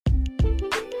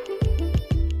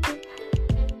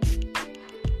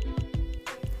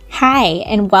Hi,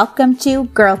 and welcome to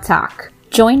Girl Talk.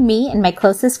 Join me and my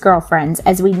closest girlfriends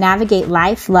as we navigate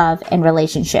life, love, and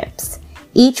relationships.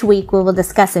 Each week, we will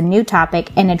discuss a new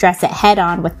topic and address it head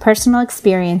on with personal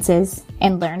experiences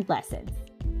and learned lessons.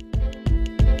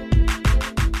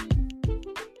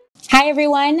 Hi,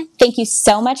 everyone. Thank you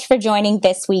so much for joining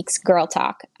this week's Girl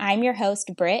Talk. I'm your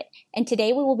host, Britt, and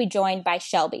today we will be joined by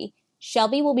Shelby.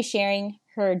 Shelby will be sharing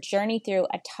her journey through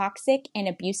a toxic and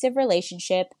abusive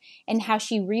relationship and how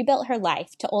she rebuilt her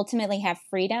life to ultimately have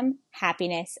freedom,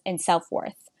 happiness, and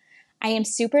self-worth. I am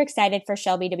super excited for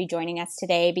Shelby to be joining us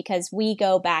today because we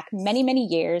go back many, many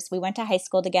years. We went to high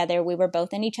school together. We were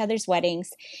both in each other's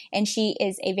weddings, and she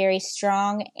is a very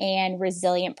strong and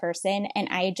resilient person. And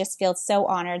I just feel so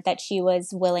honored that she was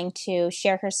willing to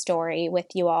share her story with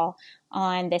you all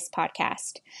on this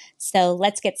podcast. So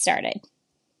let's get started.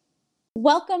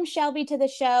 Welcome, Shelby, to the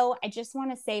show. I just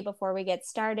want to say before we get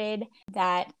started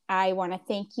that I want to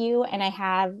thank you, and I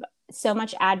have so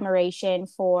much admiration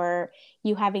for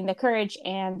you having the courage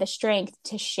and the strength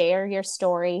to share your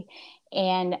story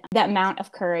and the amount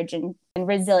of courage and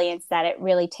resilience that it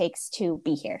really takes to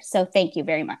be here. So thank you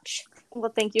very much.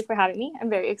 Well, thank you for having me. I'm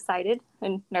very excited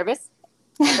and nervous.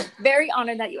 Very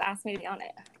honored that you asked me to be on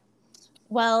it.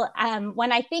 Well,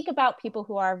 when I think about people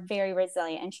who are very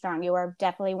resilient and strong, you are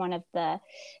definitely one of the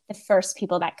first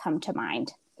people that come to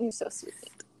mind. You're so sweet.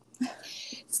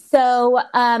 So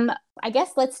I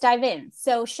guess let's dive in.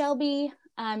 So Shelby,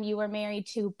 you were married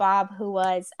to Bob, who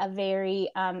was a very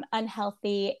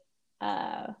unhealthy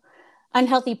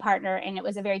partner, and it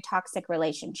was a very toxic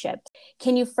relationship.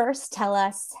 Can you first tell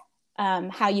us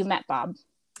how you met Bob?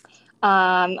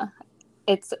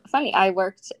 It's funny. I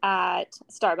worked at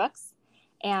Starbucks.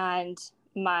 And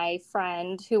my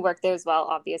friend who worked there as well,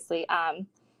 obviously,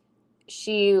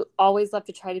 she always loved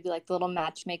to try to be like the little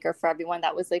matchmaker for everyone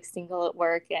that was like single at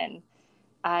work. And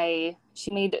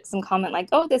she made some comment like,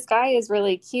 "Oh, this guy is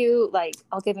really cute. Like,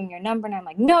 I'll give him your number." And I'm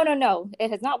like, no,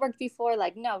 it has not worked before.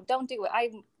 Like, no, don't do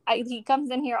it. He comes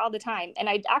in here all the time. And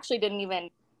I actually didn't even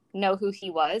know who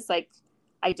he was. Like,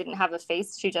 I didn't have a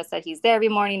face. She just said he's there every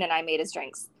morning and I made his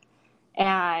drinks.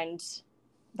 And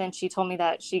then she told me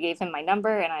that she gave him my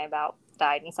number and I about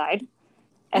died inside.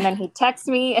 And then he texted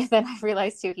me and then I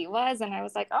realized who he was. And I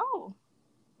was like, oh,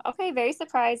 okay, very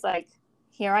surprised. Like,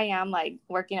 here I am, like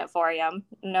working at 4 a.m.,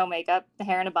 no makeup,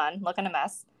 hair in a bun, looking a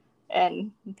mess.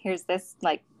 And here's this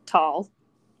like tall,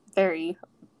 very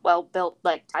well-built,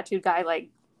 like tattooed guy,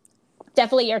 like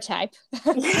definitely your type.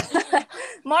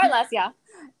 More or less, yeah.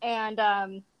 And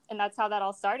that's how that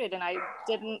all started. And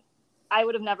I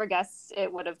would have never guessed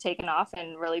it would have taken off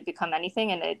and really become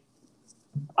anything. And it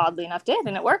oddly enough did.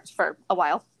 And it worked for a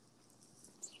while.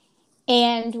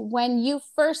 And when you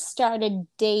first started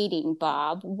dating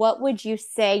Bob, what would you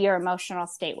say your emotional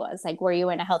state was? Like, were you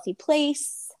in a healthy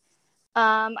place?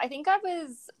 I think I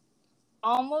was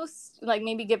almost like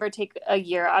maybe give or take a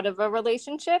year out of a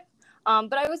relationship.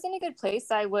 But I was in a good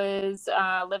place. I was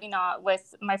living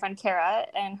with my friend Kara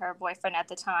and her boyfriend at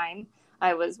the time.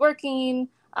 I was working.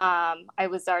 I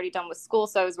was already done with school,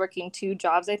 so I was working 2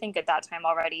 jobs, I think, at that time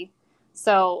already.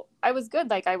 So I was good.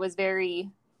 Like, I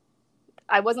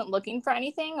wasn't looking for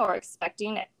anything or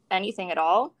expecting anything at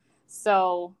all.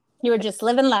 So you were just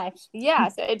living life. Yeah.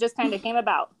 So it just kind of came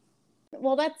about.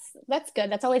 Well, that's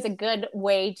good. That's always a good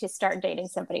way to start dating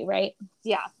somebody, right?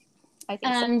 Yeah, I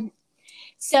think so.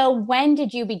 So when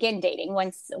did you begin dating?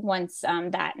 Once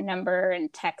that number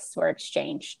and texts were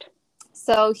exchanged?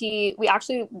 So we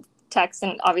actually texted,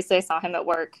 and obviously I saw him at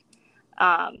work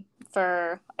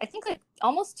for I think like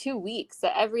almost 2 weeks. So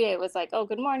every day it was like, "Oh,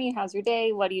 good morning. How's your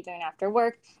day? What are you doing after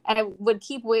work?" And I would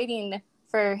keep waiting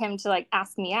for him to like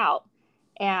ask me out,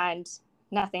 and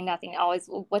nothing. Always,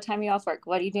 "What time are you off work?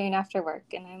 What are you doing after work?"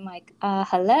 And I'm like,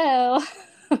 hello.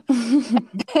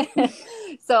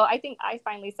 So I think I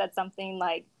finally said something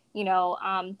like,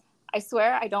 I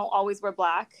swear I don't always wear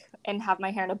black and have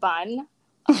my hair in a bun.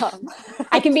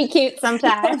 I can be cute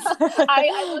sometimes.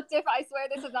 I look different. I swear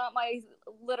this is not my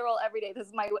literal everyday. This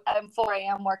is my 4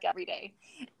 a.m. work every day.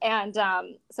 And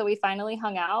so we finally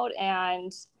hung out,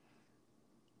 and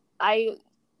it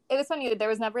was funny. There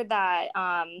was never that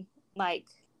like,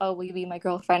 "Oh, will you be my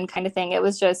girlfriend?" kind of thing. It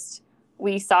was just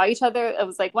we saw each other. It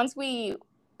was like once we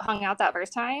hung out that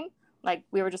first time, like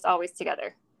we were just always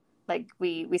together. Like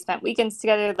we spent weekends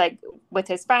together, like with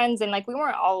his friends, and like we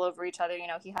weren't all over each other.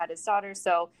 He had his daughter,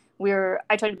 so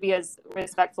I tried to be as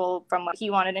respectful from what he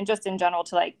wanted, and just in general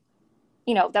to like,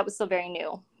 that was still very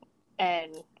new,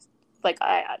 and like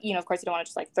of course you don't want to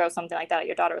just like throw something like that at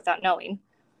your daughter without knowing.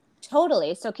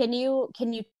 Totally. So can you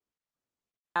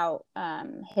about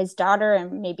his daughter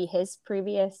and maybe his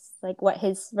previous, like what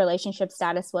his relationship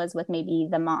status was with maybe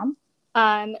the mom?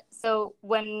 So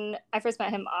when I first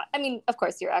met him, I mean, of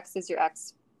course, your ex is your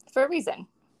ex for a reason.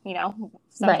 You know,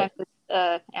 sometimes Right.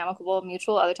 it's amicable,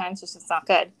 mutual. Other times it's just not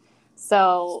good.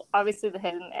 So obviously,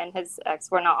 him and his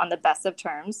ex were not on the best of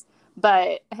terms.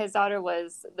 But his daughter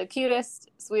was the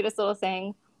cutest, sweetest little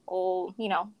thing. Oh,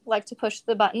 like to push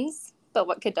the buttons, but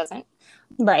what kid doesn't?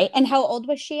 Right. And how old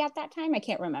was she at that time? I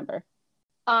can't remember.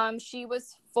 She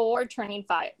was 4, turning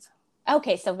 5.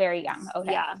 Okay, so very young.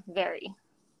 Okay. Yeah, very.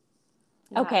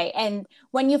 Yeah. Okay. And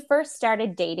when you first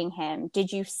started dating him,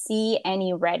 did you see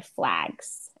any red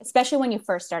flags, especially when you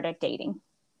first started dating?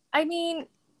 I mean,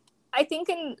 I think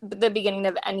in the beginning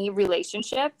of any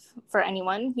relationship for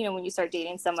anyone, when you start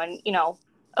dating someone,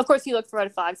 of course you look for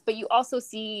red flags, but you also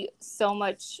see so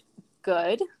much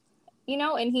good, and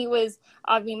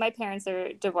I mean, my parents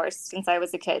are divorced since I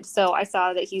was a kid. So I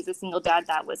saw that he's a single dad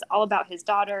that was all about his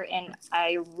daughter. And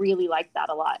I really liked that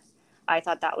a lot. I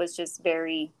thought that was just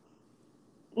very,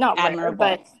 not rare,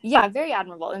 but Admirable. yeah, very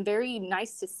admirable and very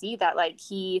nice to see that, like,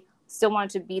 he still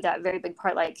wanted to be that very big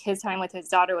part. Like, his time with his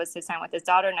daughter was his time with his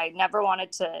daughter, and I never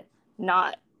wanted to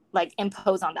not like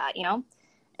impose on that,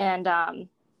 and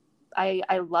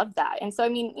I love that. And so, I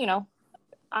mean,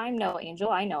 I'm no angel.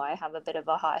 I know I have a bit of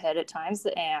a hothead at times,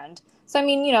 and so, I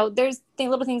mean, there's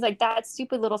little things like that,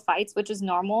 stupid little fights, which is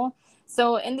normal.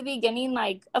 So in the beginning,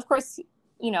 like, of course,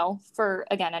 for,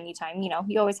 again, anytime,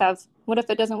 you always have, what if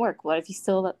it doesn't work? What if he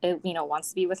still, wants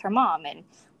to be with her mom, and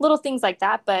little things like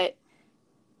that. But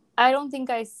I don't think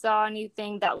I saw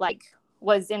anything that, like,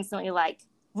 was instantly like,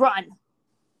 run.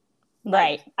 Like,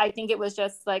 Right. I think it was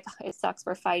just like, it sucks,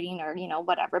 we're fighting, or,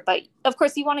 whatever. But of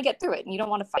course, you want to get through it, and you don't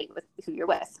want to fight with who you're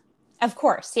with. Of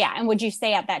course. Yeah. And would you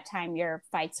say at that time your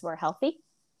fights were healthy?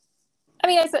 I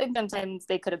mean, I said sometimes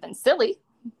they could have been silly.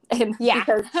 And Yeah.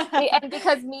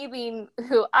 because me being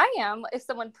who I am, if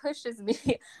someone pushes me,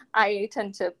 I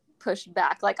tend to push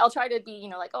back. Like, I'll try to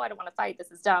be, like, oh, I don't want to fight,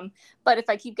 this is dumb. But if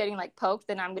I keep getting like poked,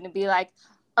 then I'm going to be like,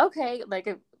 okay, like,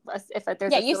 if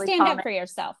there's Yeah. a You silly stand up comment. for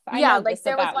yourself. I Yeah, know like, this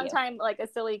there was about one you. time, like, a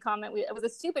silly comment. It was a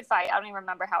stupid fight. I don't even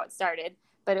remember how it started,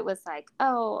 but it was like,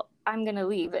 oh, I'm gonna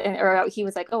leave, or he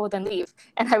was like, oh, well, then leave.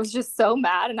 And I was just so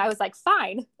mad, and I was like,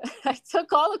 fine. I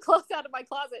took all the clothes out of my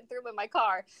closet and threw them in my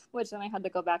car, which then I had to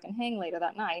go back and hang later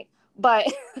that night. But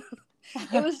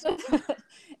it was just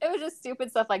it was just stupid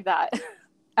stuff like that.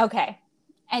 Okay.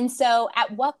 And so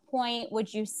at what point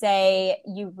would you say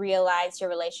you realized your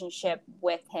relationship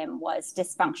with him was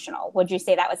dysfunctional? Would you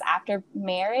say that was after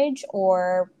marriage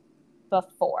or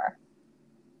before?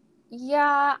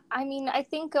 Yeah, I mean, I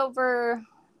think over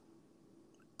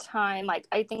time, like,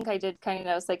 I think I did kind of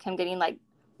notice, like, him getting, like,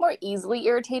 more easily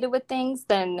irritated with things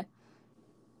than,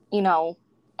 you know,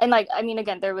 and, like, I mean,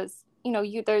 again, there was,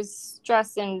 there's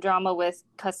stress and drama with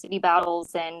custody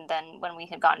battles, and then when we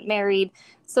had gotten married,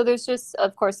 so there's just,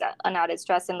 of course, an added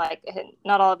stress, and, like,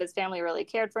 not all of his family really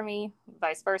cared for me,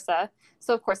 vice versa.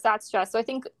 So of course that's stress. So I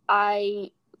think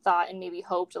I thought and maybe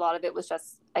hoped a lot of it was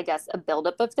just, I guess, a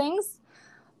buildup of things.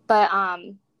 But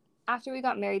after we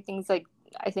got married, things, like,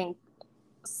 I think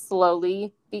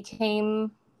slowly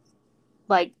became,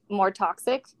 like, more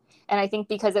toxic. And I think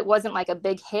because it wasn't like a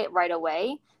big hit right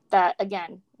away, that,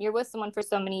 again, you're with someone for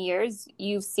so many years,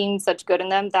 you've seen such good in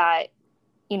them that,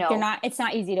 It's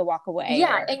not easy to walk away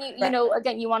yeah. or, And right.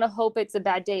 again, you want to hope it's a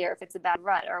bad day, or if it's a bad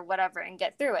rut or whatever, and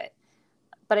get through it.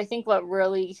 But I think what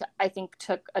really, I think,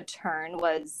 took a turn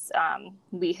was,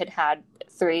 we had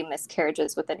 3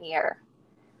 miscarriages within a year.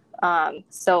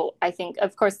 So I think,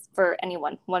 of course, for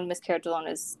anyone, one miscarriage alone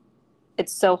it's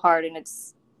so hard, and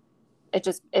it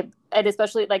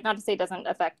especially, like, not to say it doesn't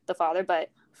affect the father,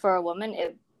 but for a woman,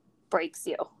 it breaks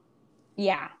you.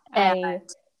 Yeah, And I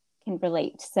can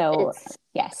relate. So, it's,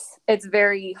 yes. it's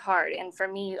very hard. And for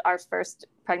me, our first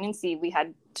pregnancy, we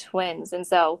had twins. And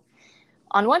so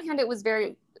on one hand, it was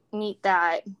very neat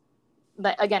that,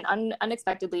 but again,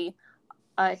 unexpectedly,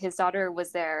 his daughter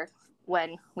was there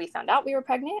when we found out we were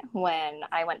pregnant. When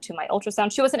I went to my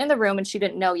ultrasound, she wasn't in the room and she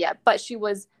didn't know yet, but she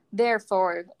was there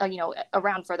for,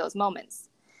 around for those moments.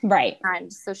 Right.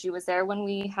 And so she was there when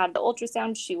we had the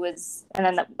ultrasound. And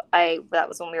then that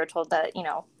was when we were told that,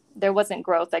 there wasn't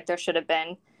growth like there should have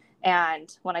been.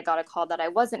 And when I got a call that I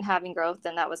wasn't having growth,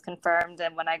 then that was confirmed.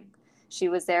 And she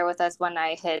was there with us when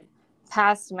I had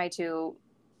passed my 2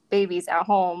 babies at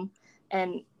home.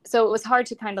 And so it was hard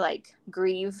to kind of, like,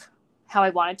 grieve how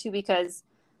I wanted to, because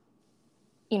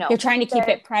You're trying to keep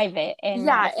it private and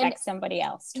not yeah, and affect somebody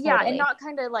else. yeah, and Totally. not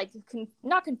kind of like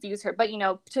not confuse her, but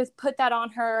to put that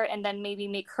on her and then maybe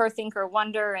make her think or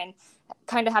wonder and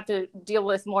kind of have to deal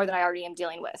with more than I already am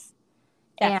dealing with.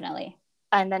 Definitely.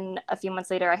 And then a few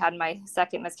months later, I had my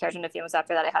second miscarriage, and a few months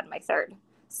after that, I had my third.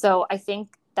 So I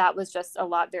think that was just a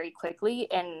lot very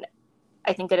quickly, and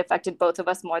I think it affected both of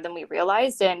us more than we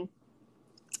realized. And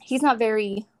he's not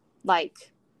very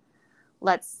like,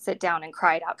 let's sit down and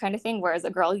cry it out kind of thing. Whereas a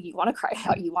girl, you want to cry it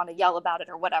out, you want to yell about it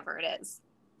or whatever it is.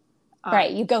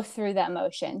 Right. You go through the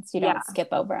emotions. You don't Yeah. skip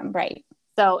over them. Right.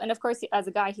 So, and of course, as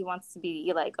a guy, he wants to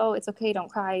be like, oh, it's okay. Don't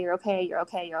cry. You're okay. You're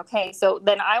okay. You're okay. So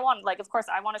then I want, like, of course,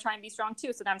 I want to try and be strong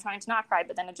too. So then I'm trying to not cry,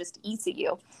 but then it just eats at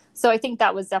you. So I think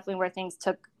that was definitely where things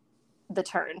took the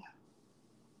turn.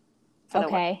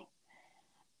 Okay.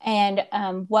 And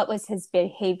what was his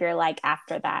behavior like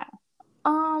after that?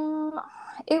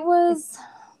 It was.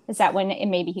 Is that when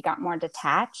maybe he got more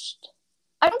detached?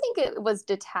 I don't think it was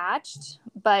detached,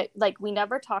 but like we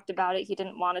never talked about it. He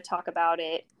didn't want to talk about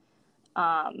it.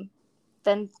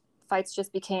 Then fights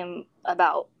just became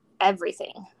about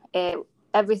everything.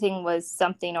 Everything was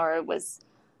something, or it was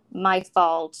my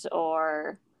fault,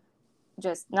 or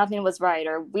just nothing was right,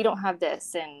 or we don't have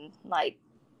this, and like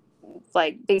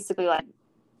basically like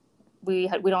we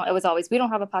don't. It was always we don't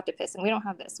have a pot to piss, and we don't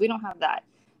have this, we don't have that,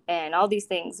 and all these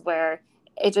things where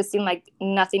it just seemed like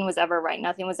nothing was ever right,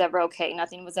 nothing was ever okay,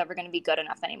 nothing was ever going to be good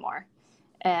enough anymore.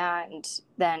 And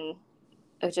then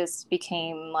it just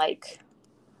became like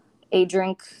a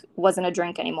drink wasn't a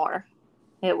drink anymore.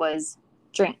 It was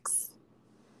drinks.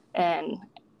 And,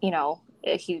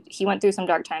 he went through some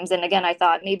dark times. And again, I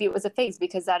thought maybe it was a phase,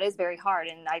 because that is very hard.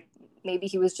 And maybe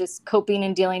he was just coping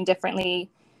and dealing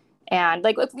differently. And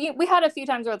like we had a few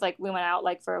times where it's like we went out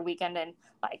like for a weekend and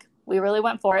like we really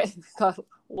went for it, got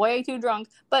way too drunk.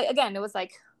 But again, it was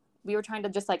like we were trying to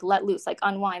just like let loose, like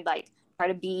unwind, like try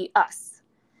to be us.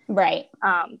 Right.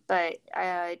 But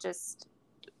I just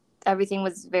everything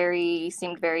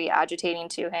seemed very agitating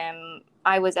to him.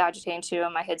 I was agitating to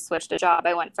him. I had switched a job.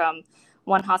 I went from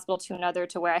one hospital to another,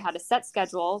 to where I had a set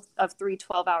schedule of 3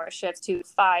 12-hour shifts to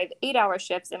 5 8-hour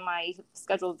shifts, and my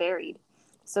schedule varied.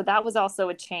 So that was also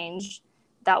a change.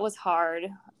 That was hard.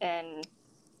 And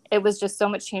it was just so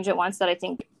much change at once that I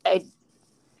think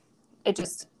it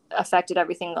just affected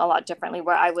everything a lot differently,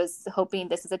 where I was hoping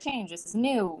this is a change. This is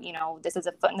new. This is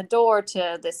a foot in the door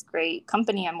to this great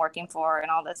company I'm working for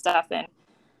and all this stuff. And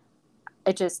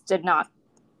it just did not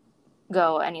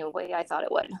go any way I thought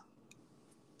it would.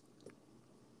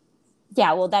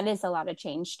 Yeah, well, that is a lot of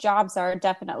change. Jobs are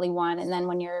definitely one. And then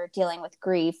when you're dealing with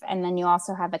grief, and then you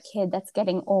also have a kid that's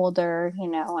getting older,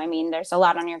 there's a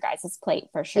lot on your guys' plate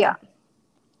for sure. Yeah.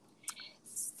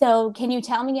 So can you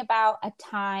tell me about a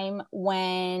time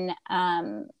when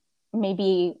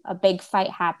maybe a big fight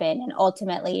happened and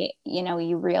ultimately,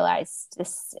 you realized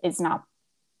this is not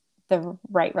the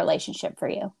right relationship for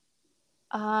you?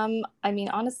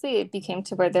 Honestly, it became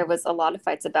to where there was a lot of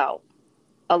fights about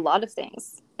a lot of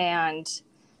things. And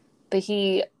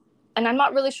I'm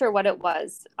not really sure what it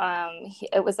was.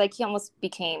 It was like he almost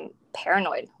became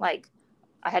paranoid. Like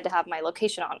I had to have my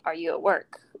location on. Are you at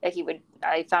work?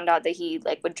 I found out that he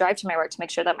like would drive to my work to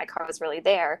make sure that my car was really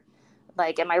there.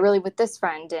 Like, am I really with this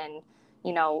friend? And,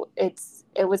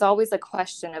 it was always a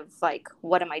question of like,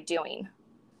 what am I doing?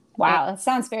 Wow. That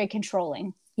sounds very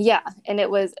controlling. Yeah. And it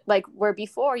was like where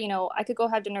before, I could go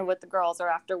have dinner with the girls, or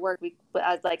after work,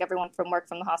 like everyone from work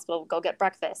from the hospital would go get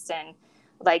breakfast, and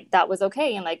like that was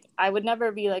okay. And like I would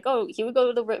never be like, oh, he would go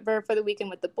to the river for the weekend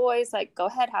with the boys, like go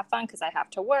ahead, have fun, because I have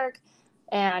to work.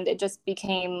 And it just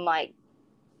became like,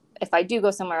 if I do go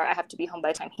somewhere, I have to be home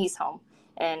by the time he's home,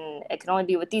 and it can only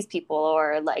be with these people,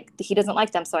 or like he doesn't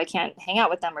like them, so I can't hang out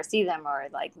with them or see them, or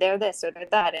like they're this or they're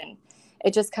that. And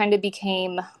it just kind of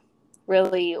became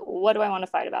really, what do I want to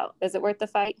fight about? Is it worth the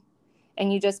fight?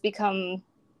 And you just become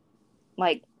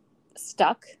like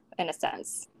stuck in a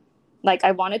sense. Like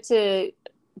I wanted to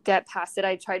get past it.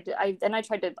 I tried to,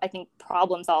 I think,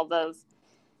 problem solve of,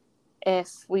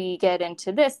 if we get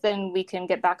into this, then we can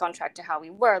get back on track to how we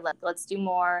were. Let's do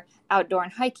more outdoor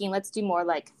and hiking. Let's do more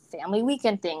like family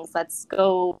weekend things. Let's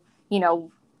go,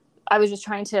 I was just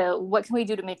trying to, what can we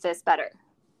do to make this better?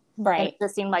 Right. And it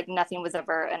just seemed like nothing was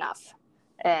ever enough.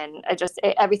 And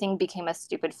everything became a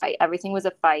stupid fight. Everything was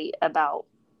a fight about,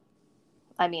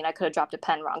 I could have dropped a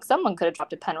pen wrong. Someone could have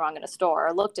dropped a pen wrong in a store,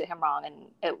 or looked at him wrong,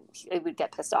 and it would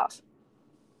get pissed off.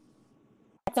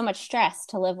 So much stress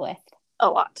to live with. A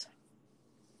lot.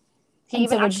 He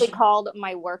even actually called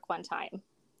my work one time.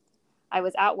 I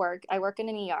was at work. I work in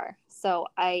an ER. So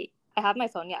I have my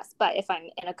phone, yes. But if I'm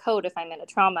in a code, if I'm in a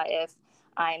trauma, if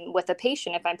I'm with a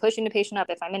patient, if I'm pushing the patient up,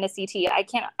 if I'm in a CT,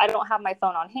 I don't have my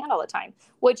phone on hand all the time,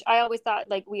 which I always thought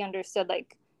like we understood,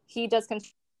 like he does the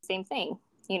same thing,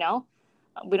 you know,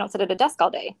 we don't sit at a desk all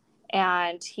day.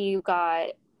 And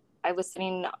I was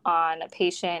sitting on a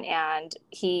patient and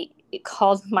he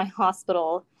called my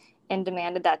hospital and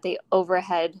demanded that they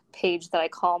overhead page that I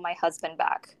call my husband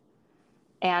back.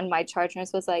 And my charge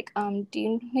nurse was like, do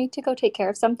you need to go take care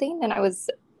of something? And I was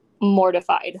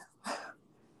mortified.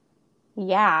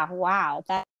 Yeah. Wow.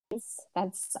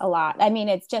 That's a lot. I mean,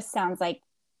 it just sounds like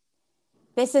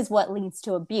this is what leads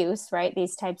to abuse, right?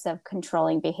 These types of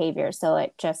controlling behavior. So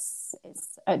it just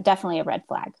is definitely a red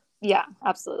flag. Yeah,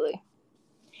 absolutely.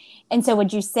 And so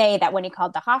would you say that when he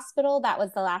called the hospital, that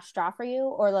was the last straw for you?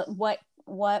 Or what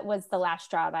was the last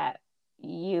straw that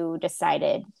you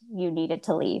decided you needed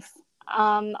to leave?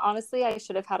 Honestly, I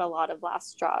should have had a lot of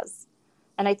last straws.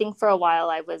 And I think for a while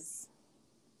I was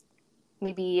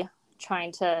maybe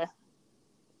trying to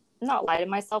not lie to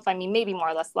myself. I mean, maybe more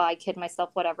or less lie, kid myself,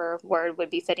 whatever word would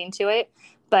be fitting to it.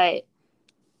 But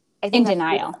I think in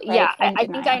denial, right? Yeah, I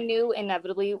think I knew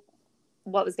inevitably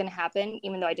what was going to happen,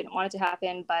 even though I didn't want it to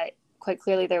happen. But quite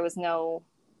clearly, there was no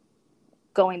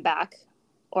going back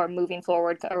or moving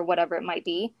forward or whatever it might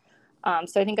be.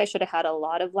 So I think I should have had a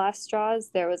lot of last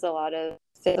straws. There was a lot of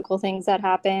physical things that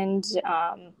happened,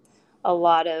 a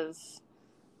lot of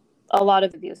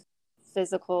abuse,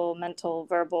 physical, mental,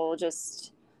 verbal.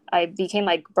 Just I became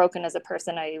like broken as a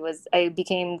person. I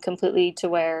became completely to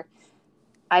where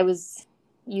I was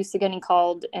used to getting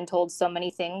called and told so many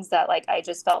things that like I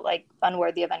just felt like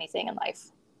unworthy of anything in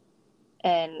life.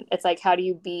 And it's like, how do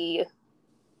you be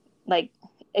like,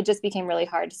 it just became really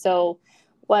hard. So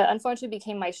what unfortunately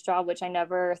became my straw, which I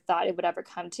never thought it would ever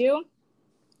come to,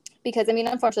 because I mean,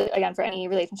 unfortunately, again, for any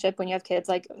relationship, when you have kids,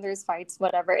 like there's fights,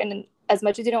 whatever. And as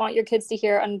much as you don't want your kids to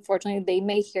hear, unfortunately, they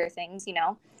may hear things, you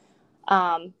know.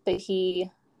 But he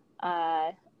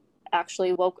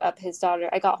actually woke up his daughter.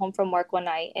 I got home from work one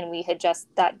night and we had just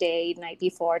that night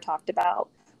before, talked about,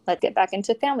 let's get back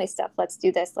into family stuff. Let's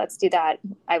do this. Let's do that.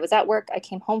 I was at work. I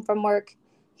came home from work.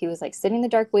 He was like sitting in the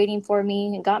dark waiting for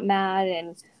me and got mad.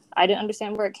 And I didn't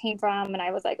understand where it came from. And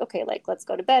I was like, okay, like, let's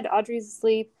go to bed. Audrey's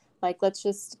asleep. Like, let's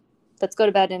go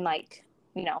to bed and like,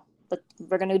 you know,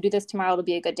 we're going to do this tomorrow. It'll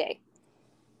be a good day.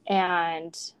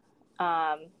 And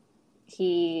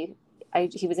he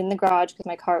was in the garage because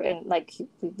my car, and like he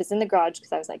was in the garage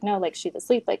because I was like, no, like she's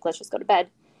asleep, like let's just go to bed.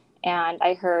 And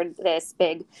I heard this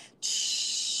big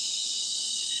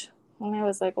shh, and I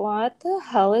was like, what the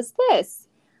hell is this?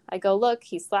 I go look,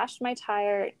 he slashed my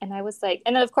tire. And I was like,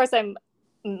 and then of course I'm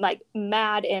like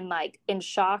mad and like in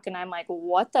shock, and I'm like,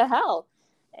 what the hell?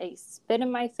 He spit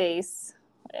in my face,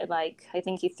 like I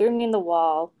think he threw me in the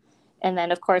wall. And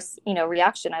then of course, you know,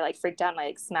 reaction, I like freaked out and I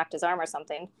like smacked his arm or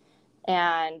something.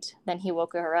 And then he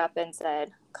woke her up and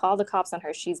said, call the cops on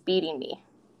her. She's beating me.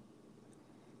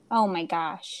 Oh my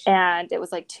gosh. And it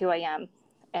was like 2 a.m.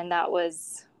 And that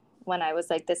was when I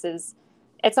was like, it's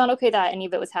not okay that any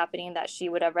of it was happening, that she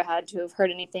would ever had to have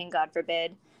heard anything, God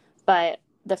forbid. But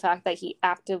the fact that he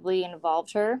actively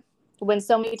involved her, when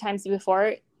so many times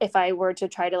before, if I were to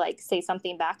try to like say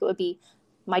something back, it would be,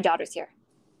 my daughter's here.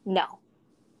 No.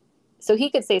 So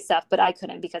he could say stuff, but I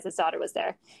couldn't because his daughter was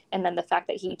there. And then the fact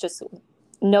that he just,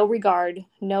 no regard,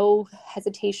 no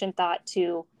hesitation thought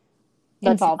to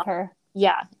involve her.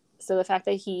 Yeah. So the fact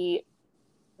that he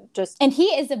just. And he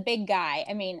is a big guy.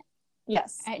 I mean,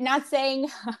 yes. Not saying,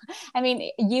 I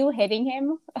mean, you hitting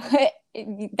him,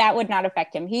 that would not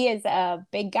affect him. He is a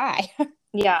big guy.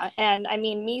 Yeah. And I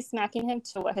mean, me smacking him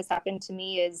to what has happened to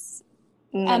me is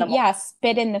minimal. Yeah.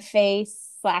 Spit in the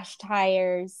face, slash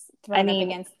tires, thrown up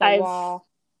against the wall.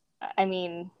 I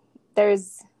mean,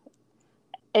 there's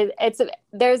a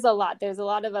lot. There's a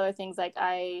lot of other things. Like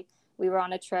we were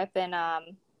on a trip and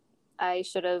I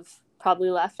should have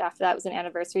probably left after that. It was an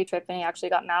anniversary trip, and he actually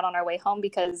got mad on our way home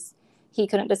because he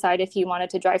couldn't decide if he wanted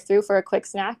to drive through for a quick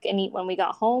snack and eat when we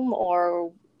got home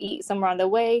or eat somewhere on the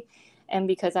way. And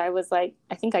because I was like,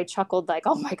 I think I chuckled like,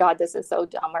 oh my God, this is so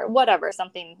dumb or whatever,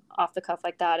 something off the cuff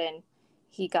like that. And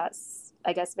he got,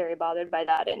 I guess, very bothered by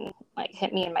that and like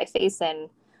hit me in my face. And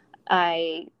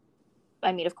I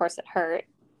mean, of course it hurt,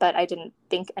 but I didn't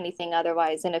think anything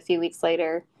otherwise. And a few weeks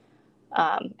later,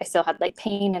 I still had like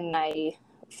pain, and I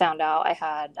found out I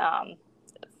had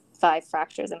 5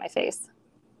 fractures in my face.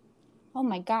 Oh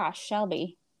my gosh,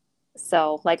 Shelby.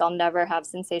 So like I'll never have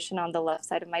sensation on the left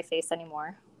side of my face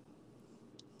anymore.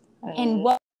 And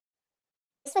what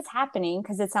is happening,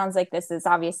 because it sounds like this is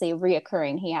obviously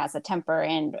reoccurring. He has a temper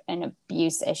and an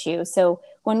abuse issue. So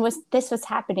when this was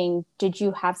happening, did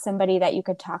you have somebody that you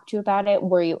could talk to about it?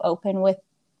 Were you open with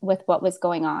with what was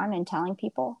going on and telling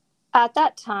people? At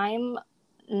that time,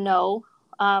 no.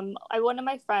 One of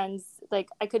my friends, like,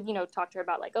 I could, talk to her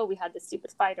about, like, oh, we had this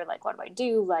stupid fight, or like, what do I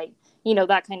do? Like,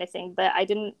 that kind of thing. But I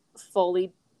didn't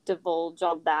fully divulge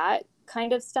all that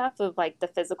kind of stuff of like the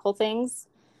physical things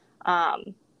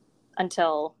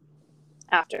until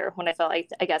after, when I felt like,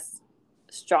 I guess,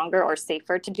 stronger or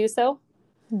safer to do so.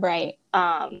 Right.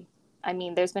 I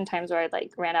mean, there's been times where I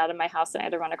like ran out of my house and I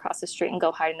had to run across the street and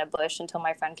go hide in a bush until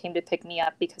my friend came to pick me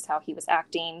up because how he was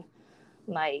acting.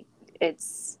 Like,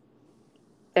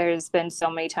 there's been so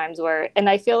many times where, and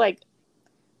I feel like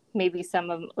maybe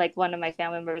one of my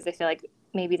family members, I feel like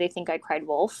maybe they think I cried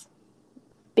wolf,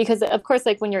 because of course,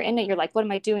 like when you're in it, you're like, what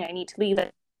am I doing? I need to leave.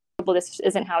 Well, this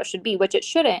isn't how it should be, which it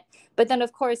shouldn't. But then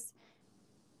of course,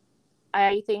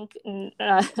 I think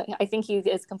he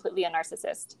is completely a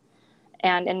narcissist,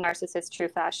 and in narcissist true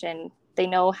fashion, they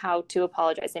know how to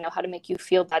apologize. They know how to make you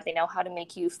feel bad. They know how to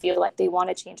make you feel like they want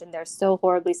to change and they're so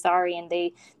horribly sorry and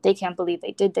they can't believe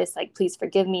they did this. Like, please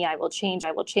forgive me. I will change.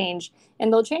 I will change.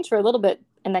 And they'll change for a little bit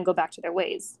and then go back to their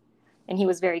ways. And he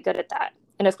was very good at that.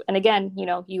 And again,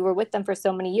 you were with them for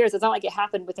so many years. It's not like it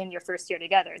happened within your first year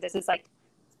together. This is like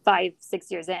 5-6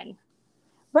 years in.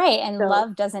 Right. And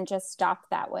love doesn't just stop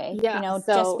that way. Yeah.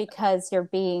 Just because you're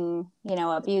being,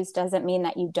 abused doesn't mean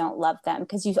that you don't love them,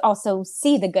 because you also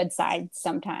see the good side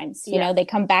sometimes. They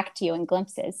come back to you in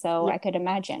glimpses. So I could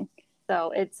imagine.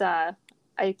 So it's, I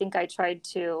think I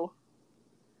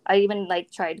even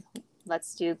tried,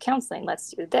 let's do counseling.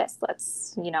 Let's do this.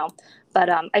 But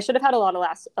I should have had a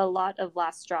lot of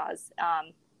last straws.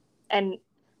 And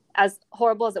as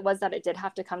horrible as it was that it did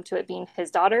have to come to it being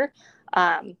his daughter,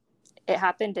 it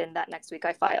happened, and that next week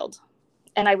I filed.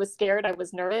 And I was scared. I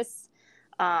was nervous.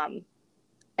 I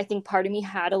think part of me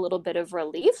had a little bit of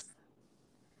relief.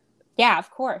 Yeah, of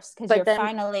course, because you're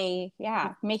finally,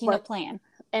 making a plan.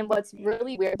 And what's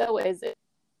really weird, though, is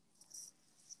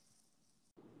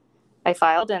I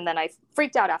filed, and then I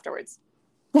freaked out afterwards.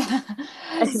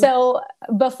 So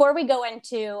before we go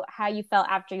into how you felt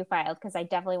after you filed, because I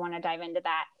definitely want to dive into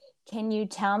that, can you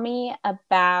tell me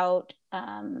about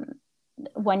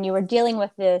when you were dealing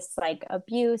with this, like,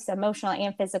 abuse, emotional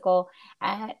and physical,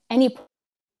 at any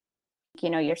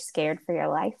point, you're scared for your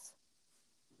life?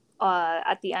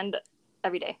 At the end,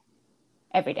 every day.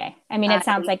 Every day. I mean, it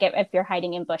sounds like if you're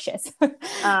hiding in bushes.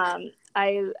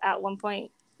 I, at one point,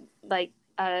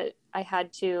 I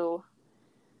had to,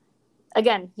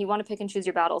 again, you want to pick and choose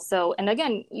your battles. So, and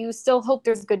again, you still hope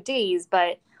there's good days,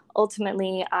 but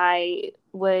ultimately I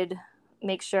would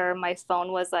make sure my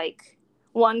phone was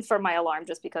one for my alarm,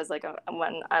 just because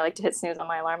when I like to hit snooze on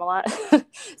my alarm a lot.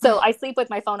 So I sleep with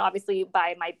my phone obviously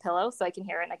by my pillow, so I can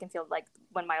hear it and I can feel like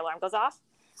when my alarm goes off.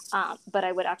 But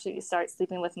I would actually start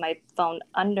sleeping with my phone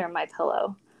under my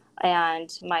pillow and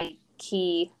my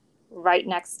key right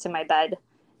next to my bed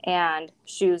and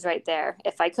shoes right there.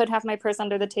 If I could have my purse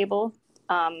under the table,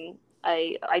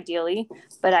 ideally,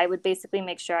 but I would basically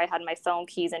make sure I had my phone,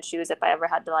 keys, and shoes if I ever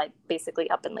had to basically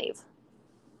up and leave.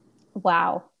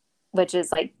 Wow. Which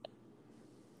is I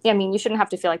mean, you shouldn't have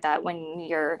to feel like that when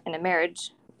you're in a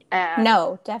marriage. And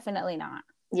no, definitely not.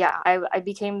 Yeah, I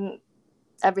became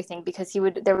everything, because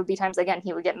there would be times, again,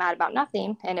 he would get mad about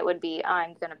nothing, and it would be,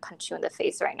 I'm going to punch you in the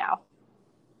face right now.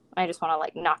 I just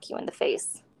want to knock you in the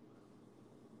face.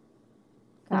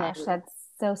 Gosh, that's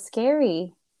so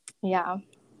scary. Yeah.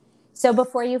 So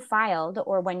before you filed,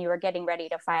 or when you were getting ready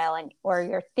to file, or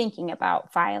you're thinking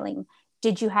about filing,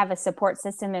 did you have a support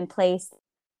system in place?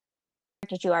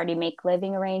 Did you already make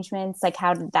living arrangements?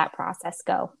 How did that process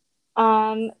go?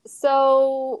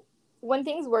 So when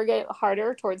things were getting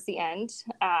harder towards the end,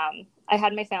 I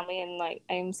had my family, and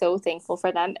I'm so thankful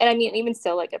for them. And I mean, even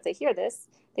still, if they hear this,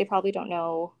 they probably don't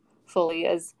know fully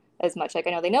as much. I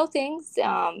know they know things,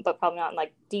 but probably not in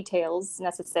details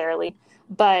necessarily.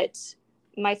 But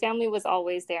my family was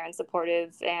always there and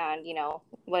supportive, and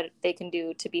what they can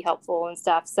do to be helpful and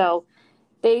stuff. So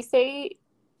they say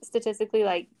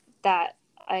statistically that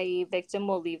a victim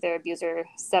will leave their abuser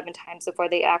 7 times before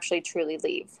they actually truly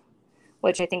leave,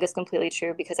 which I think is completely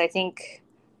true, because I think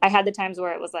I had the times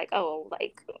where it was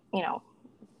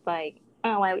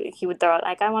he would throw out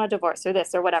I want a divorce or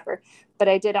this or whatever. But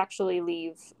I did actually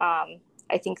leave, I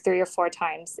think 3 or 4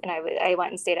 times. And I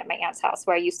went and stayed at my aunt's house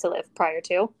where I used to live prior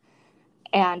to.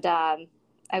 And I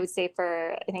would stay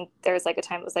for, I think there was a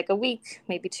time it was a week,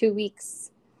 maybe 2 weeks,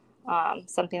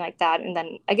 something like that. And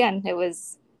then again, it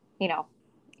was,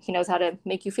 he knows how to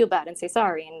make you feel bad and say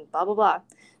sorry and blah, blah, blah.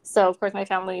 So of course my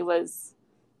family was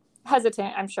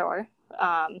hesitant, I'm sure.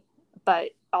 But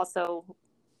also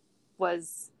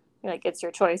was it's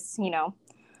your choice,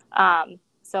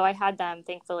 So So I had them,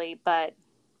 thankfully, but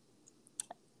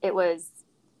it was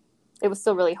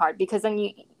still really hard, because then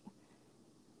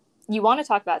you want to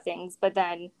talk about things, but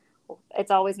then it's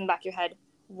always in the back of your head,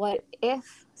 what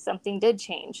if something did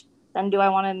change? Then do I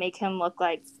want to make him look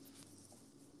like,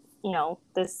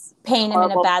 this paint him in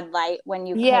a horrible... bad light when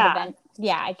you could have been.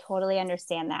 Yeah, I totally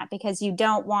understand that, because you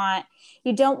don't want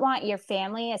your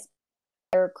family, as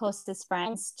your closest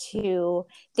friends, to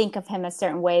think of him a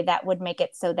certain way that would make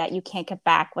it so that you can't get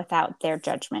back without their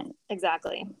judgment.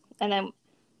 Exactly. And then,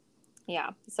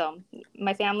 yeah, so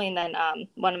my family, and then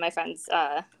one of my friends,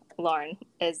 Lauren,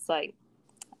 is like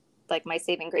my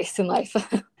saving grace in life.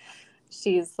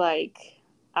 She's like,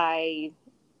 if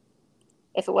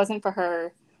it wasn't for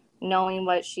her knowing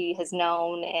what she has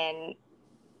known, and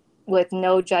with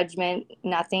no judgment,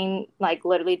 nothing, like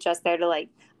literally just there to, like,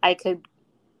 I could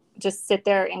just sit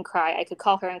there and cry. I could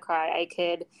call her and cry. I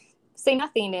could say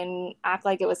nothing and act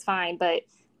like it was fine. But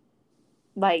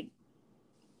like,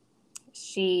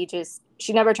 she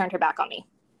never turned her back on me.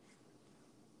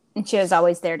 And she was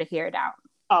always there to hear it out.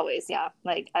 Always. Yeah.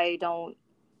 Like, I don't,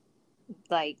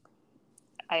 like,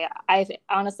 I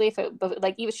honestly, if it,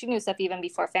 like, even she knew stuff even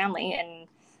before family, and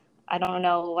I don't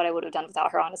know what I would have done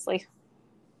without her, honestly.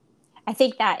 I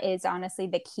think that is honestly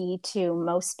the key to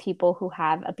most people who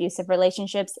have abusive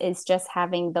relationships, is just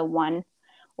having the one,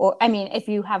 or I mean, if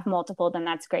you have multiple, then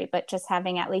that's great, but just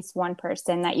having at least one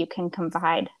person that you can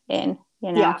confide in,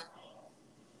 Yeah.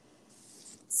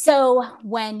 So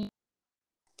when,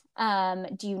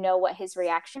 do you know what his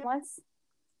reaction was?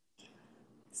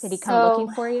 Did he come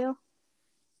looking for you?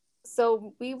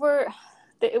 So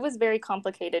it was very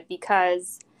complicated,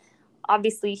 because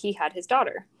obviously he had his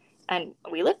daughter and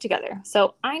we lived together.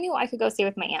 So I knew I could go stay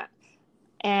with my aunt.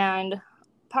 And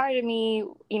part of me,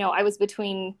 I was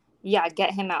between,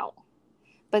 get him out.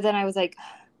 But then I was like,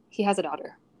 he has a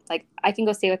daughter. Like, I can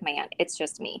go stay with my aunt. It's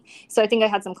just me. So I think I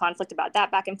had some conflict about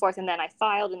that back and forth. And then I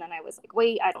filed, and then I was like,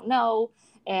 wait, I don't know.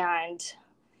 And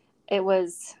it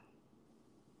was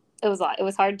a lot. It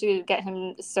was hard to get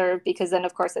him served, because then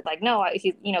of course it's like, no,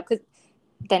 because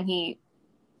then he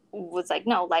was like,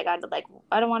 no, like, I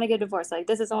don't want to get divorced. Like,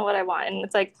 this isn't what I want. And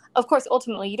it's like, of course,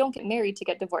 ultimately you don't get married to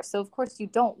get divorced. So of course you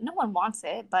don't, no one wants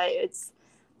it, but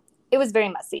it was very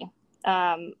messy.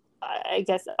 I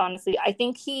guess, honestly, I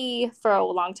think for a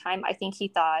long time, I think he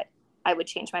thought I would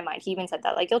change my mind. He even said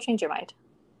that, like, you'll change your mind.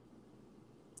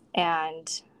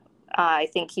 And I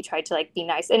think he tried to, like, be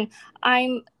nice. And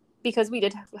because we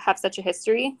did have such a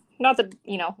history, not that,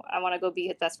 I want to go be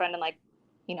his best friend and, like,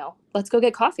 let's go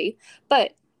get coffee.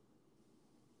 But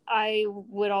I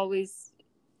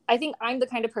think I'm the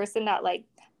kind of person that, like,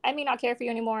 I may not care for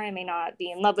you anymore. I may not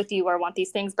be in love with you or want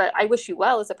these things, but I wish you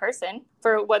well as a person,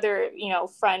 for whether,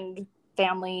 friend,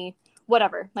 family,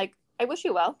 whatever. Like, I wish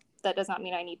you well. That does not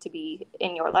mean I need to be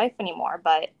in your life anymore.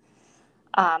 But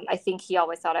I think he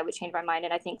always thought I would change my mind.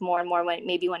 And I think more and more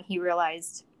when he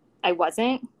realized I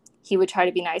wasn't, he would try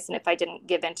to be nice. And if I didn't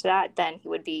give in to that, then he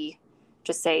would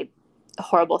just say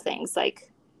horrible things,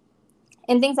 like,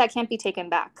 and things that can't be taken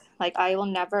back. Like, I will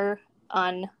never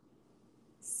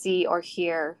see or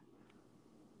hear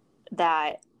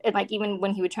that. And, like, even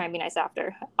when he would try and be nice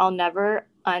after, I'll never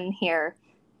unhear,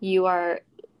 you are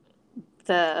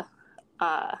the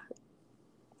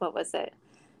what was it?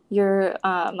 You're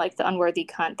like the unworthy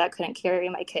cunt that couldn't carry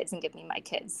my kids and give me my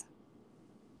kids.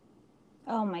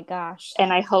 Oh my gosh.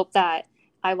 And I hope that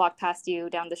I walk past you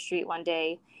down the street one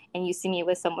day and you see me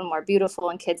with someone more beautiful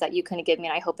and kids that you couldn't give me,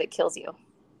 and I hope it kills you.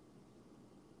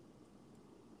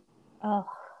 Oh,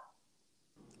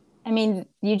 I mean,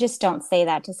 you just don't say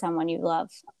that to someone you love.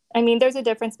 I mean, there's a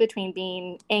difference between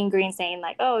being angry and saying,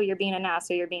 like, oh, you're being an ass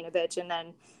or you're being a bitch, and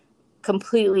then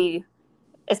completely,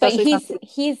 especially. But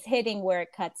he's hitting where it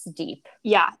cuts deep.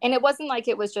 Yeah. And it wasn't like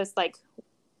it was just like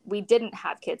we didn't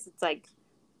have kids. It's like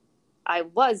I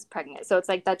was pregnant. So it's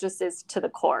like that just is to the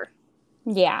core.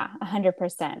 Yeah,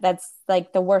 100%. That's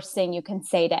like the worst thing you can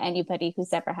say to anybody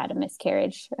who's ever had a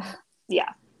miscarriage. Yeah.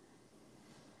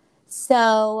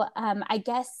 So I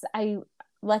guess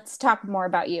let's talk more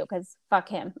about you, because fuck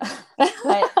him.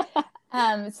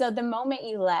 But so the moment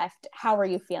you left, how were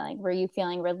you feeling? Were you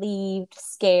feeling relieved,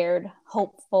 scared,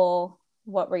 hopeful?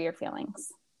 What were your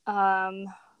feelings?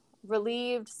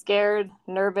 Relieved, scared,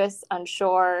 nervous,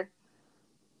 unsure.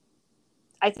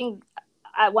 I think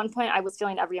at one point I was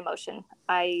feeling every emotion.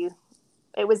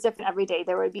 It was different every day.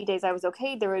 There would be days I was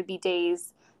okay. There would be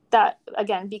days that,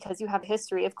 again, because you have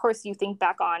history, of course you think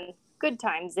back on good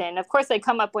times, and of course they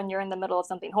come up when you're in the middle of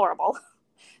something horrible.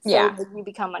 So yeah, you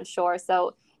become unsure.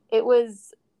 So it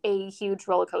was a huge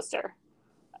roller coaster.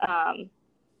 And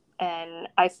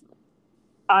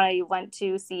I went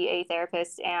to see a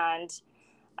therapist, and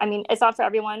I mean, it's not for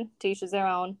everyone, to each their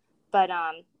own, but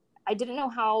I didn't know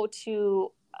how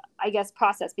to, I guess,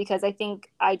 process, because I think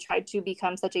I tried to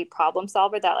become such a problem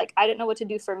solver that like I didn't know what to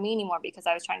do for me anymore, because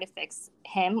I was trying to fix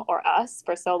him or us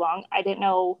for so long. I didn't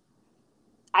know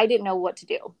what to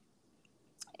do.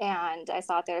 And I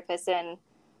saw a therapist, and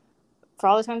for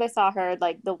all the times I saw her,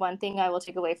 like the one thing I will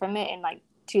take away from it and like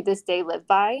to this day live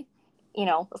by, you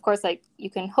know, of course, like you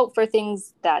can hope for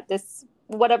things that this,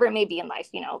 whatever it may be in life,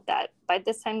 you know, that by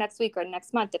this time next week or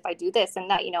next month, if I do this and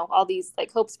that, you know, all these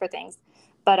like hopes for things.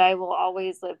 But I will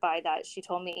always live by that. She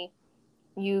told me,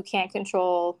 you can't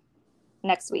control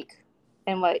next week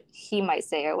and what he might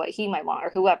say or what he might want or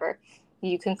whoever.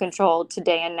 You can control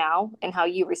today and now and how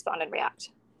you respond and react.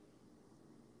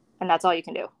 And that's all you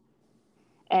can do.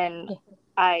 And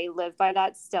I live by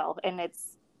that still. And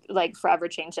it's like forever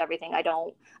changed everything. I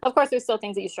don't, of course, there's still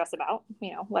things that you stress about,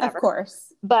 you know, whatever. Of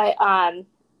course. But I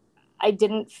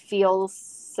didn't feel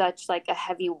such like a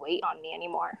heavy weight on me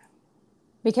anymore.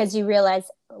 Because you realize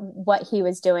what he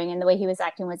was doing and the way he was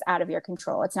acting was out of your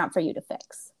control. It's not for you to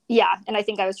fix. Yeah. And I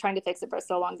think I was trying to fix it for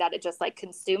so long that it just like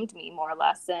consumed me more or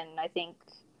less. And I think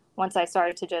once I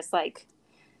started to just like,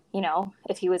 you know,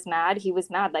 if he was mad, he was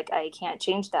mad. Like I can't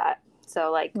change that.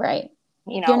 So like, right.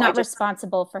 You know, you're not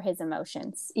responsible for his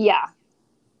emotions. Yeah.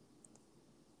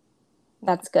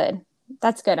 That's good.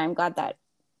 That's good. I'm glad that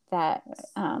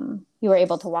you were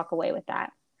able to walk away with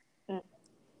that. Mm.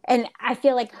 And I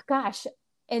feel like, gosh,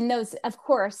 in those, of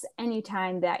course,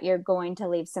 anytime that you're going to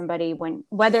leave somebody,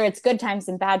 whether it's good times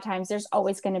and bad times, there's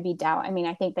always going to be doubt. I mean,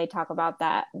 I think they talk about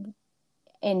that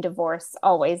in divorce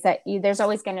always, that there's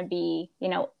always going to be, you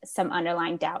know, some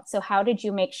underlying doubt. So how did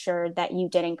you make sure that you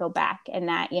didn't go back, and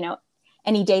that, you know,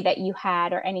 any day that you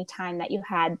had or any time that you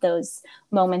had those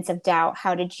moments of doubt,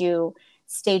 how did you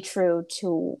stay true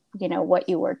to, you know, what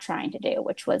you were trying to do,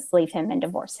 which was leave him and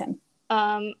divorce him?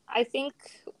 I think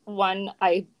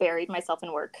I buried myself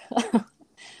in work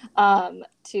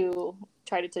to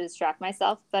try to distract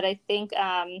myself. But I think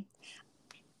again,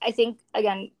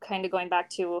 kind of going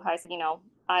back to how I said, you know,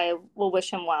 I will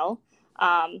wish him well.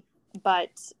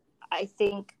 But I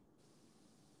think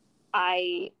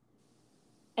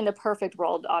in the perfect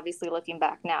world, obviously looking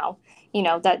back now, you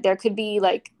know, that there could be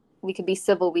like, we could be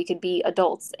civil, we could be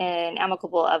adults and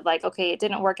amicable of like, okay, it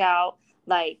didn't work out.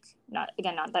 Like, not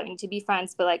that we need to be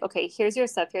friends, but like, okay, here's your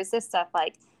stuff, here's this stuff,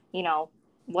 like, you know,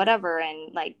 whatever.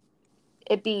 And like,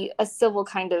 it be a civil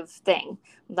kind of thing,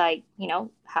 like, you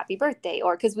know, happy birthday,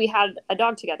 or because we had a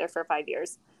dog together for 5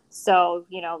 years. So,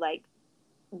 you know, like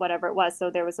whatever it was. So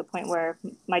there was a point where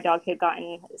my dog had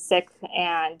gotten sick,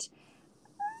 and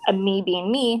me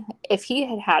being me, if he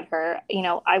had had her, you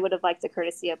know, I would have liked the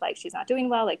courtesy of like, she's not doing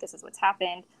well, like this is what's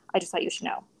happened, I just thought you should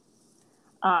know.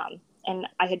 And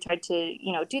I had tried to,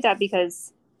 you know, do that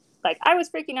because like I was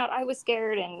freaking out, I was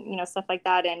scared, and, you know, stuff like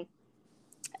that. And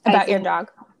about your dog.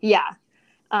 Yeah.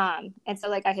 And so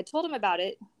like I had told him about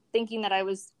it, thinking that I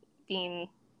was being,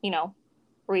 you know,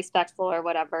 respectful or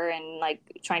whatever, and like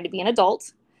trying to be an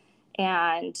adult.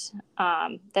 And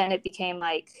then it became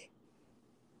like,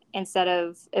 instead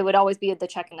of, it would always be the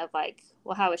check-in of like,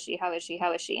 well, how is she?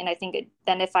 And I think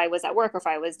then if I was at work or if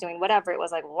I was doing whatever, it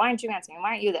was like, well, why aren't you answering? Why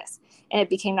aren't you this? And it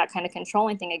became that kind of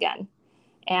controlling thing again.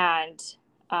 And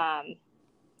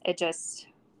it just,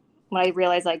 when I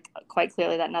realized like quite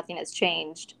clearly that nothing has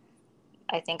changed,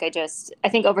 I think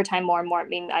over time, more and more, I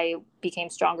mean, I became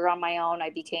stronger on my own. I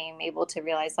became able to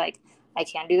realize like, I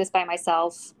can do this by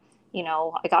myself. You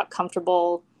know, I got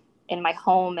comfortable in my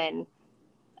home, and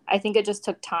I think it just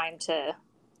took time to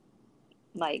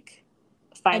like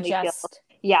finally adjust.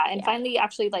 Finally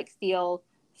actually like feel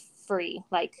free,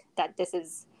 like that this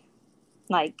is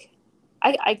like,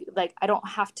 I don't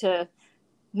have to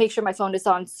make sure my phone is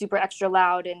on super extra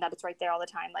loud and that it's right there all the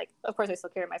time. Like, of course I still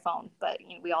carry my phone, but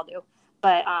you know, we all do.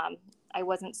 But I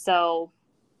wasn't so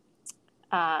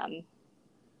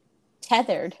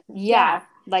tethered. Yeah.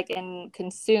 Like, and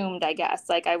consumed, I guess.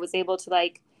 Like I was able to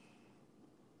like,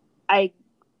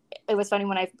 it was funny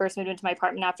when I first moved into my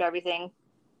apartment after everything,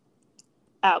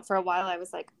 for a while I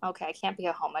was like, okay, I can't be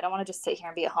at home. I don't want to just sit here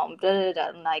and be at home.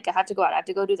 And like, I have to go out. I have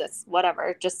to go do this,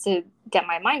 whatever, just to get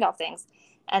my mind off things.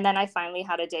 And then I finally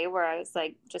had a day where I was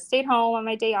like, just stayed home on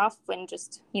my day off and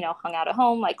just, you know, hung out at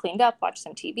home, like cleaned up, watched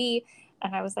some TV.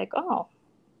 And I was like, oh,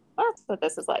 that's what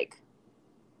this is like.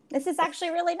 This is actually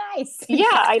really nice. Yeah,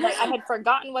 I had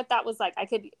forgotten what that was like. I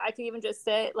could even just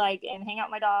sit like and hang out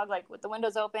with my dog, like with the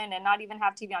windows open and not even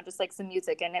have TV on, just like some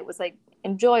music, and it was like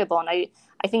enjoyable. And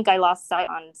I think I lost sight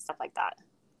on stuff like that.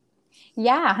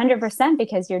 Yeah, 100%,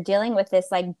 because you're dealing with this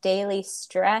like daily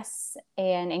stress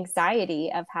and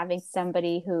anxiety of having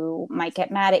somebody who might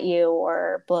get mad at you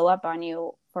or blow up on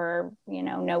you for,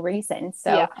 no reason.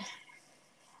 Yeah. So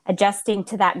adjusting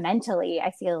to that mentally,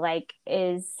 I feel like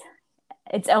is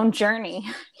its own journey,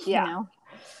 you Yeah. know.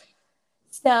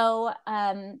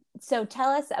 So tell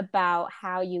us about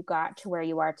how you got to where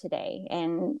you are today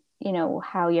and,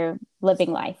 how you're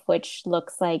living life, which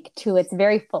looks like to its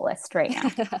very fullest right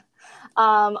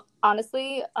now.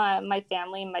 Honestly, my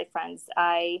family and my friends,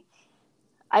 I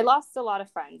lost a lot of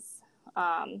friends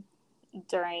um,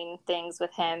 during things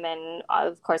with him, and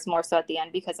of course more so at the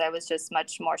end because I was just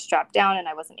much more strapped down and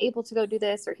I wasn't able to go do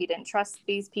this, or he didn't trust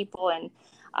these people,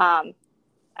 um,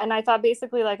 and I thought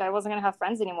basically like I wasn't gonna have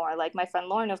friends anymore. Like my friend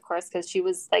Lauren, of course, because she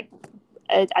was like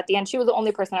at the end she was the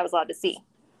only person I was allowed to see,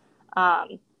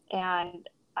 and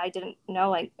I didn't know,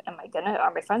 like,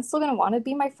 are my friends still gonna want to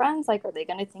be my friends? Like, are they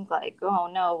gonna think like, oh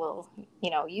no,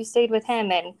 well, you stayed with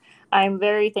him? And I'm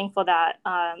very thankful that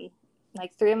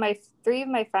like three of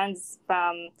my friends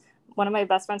from one of my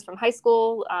best friends from high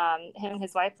school, him and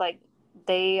his wife, like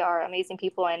they are amazing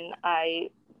people, and I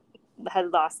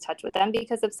had lost touch with them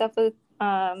because of stuff with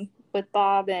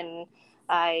Bob, and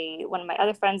one of my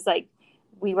other friends, like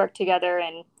we worked together,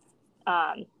 and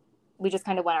um, we just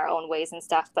kind of went our own ways and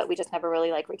stuff, but we just never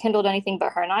really like rekindled anything.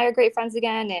 But her and I are great friends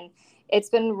again, and it's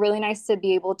been really nice to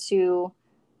be able to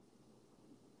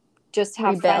just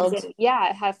have Rebuild.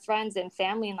 have friends and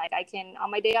family. And like I can,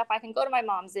 on my day off, I can go to my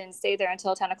mom's and stay there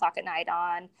until 10 o'clock at night.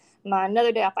 On my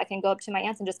another day off, I can go up to my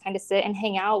aunt's and just kind of sit and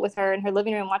hang out with her in her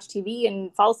living room, watch TV,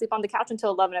 and fall asleep on the couch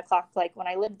until 11 o'clock, like when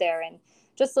I lived there. And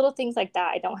just little things like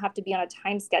that. I don't have to be on a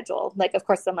time schedule, like of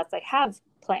course unless I have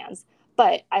plans,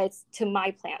 but it's to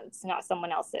my plans, not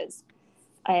someone else's.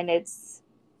 And it's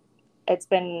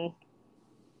been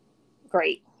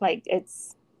great. Like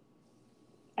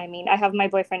I have my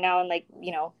boyfriend now, and like,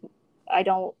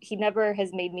 he never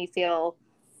has made me feel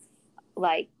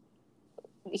like,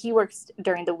 he works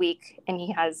during the week and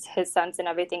he has his sons and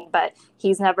everything, but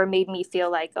he's never made me feel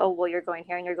like, oh, well, you're going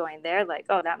here and you're going there. Like,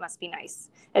 oh, that must be nice.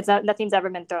 Nothing's ever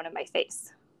been thrown in my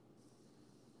face.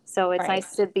 So it's Right.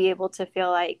 nice to be able to feel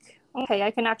like, okay,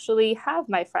 I can actually have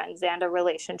my friends and a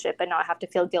relationship and not have to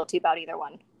feel guilty about either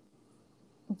one.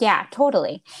 Yeah,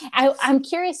 totally. I'm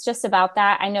curious just about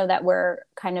that. I know that we're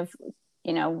kind of,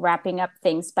 wrapping up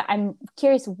things, but I'm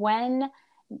curious when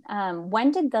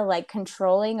did the like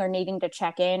controlling or needing to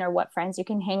check in or what friends you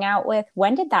can hang out with,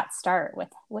 when did that start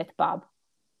with Bob?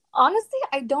 Honestly,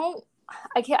 I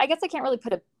guess I can't really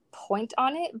put a point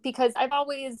on it because I've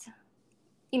always,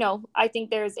 I think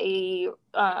there's a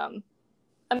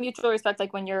mutual respect,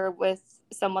 like when you're with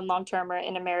someone long term or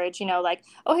in a marriage, like,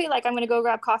 oh hey, like I'm gonna go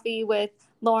grab coffee with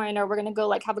Lauren, or we're gonna go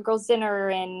like have a girls' dinner,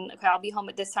 and okay, I'll be home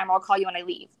at this time, or I'll call you when I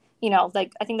leave.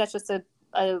 Like I think that's just a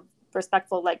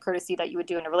respectful like courtesy that you would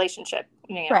do in a relationship.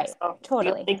 Right. So you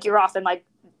Totally. think you're off and like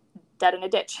dead in a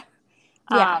ditch.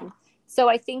 Yeah. So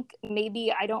I think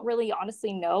maybe I don't really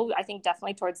honestly know. I think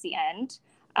definitely towards the end,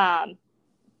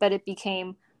 but it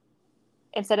became,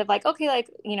 instead of like, okay, like,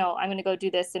 I'm going to go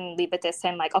do this and leave at this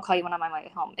time, like, I'll call you when I'm on my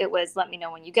way home. It was, let me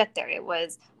know when you get there. It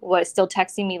was still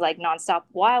texting me like nonstop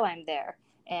while I'm there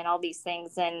and all these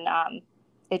things. And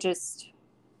it just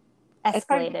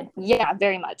Escalated. Yeah,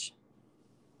 very much.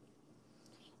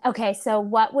 Okay, so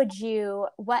what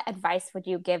advice would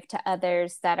you give to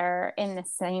others that are in the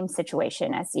same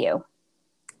situation as you?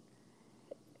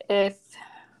 If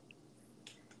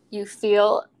you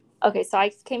feel, okay, so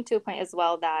I came to a point as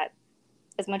well that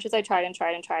as much as I tried and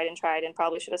tried and tried and tried and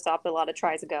probably should have stopped a lot of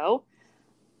tries ago,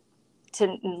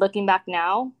 to looking back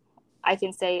now, I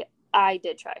can say I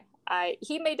did try.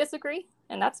 He may disagree,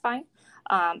 and that's fine.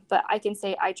 But I can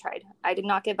say I tried. I did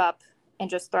not give up and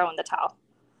just throw in the towel.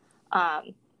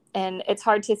 And it's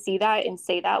hard to see that and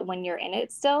say that when you're in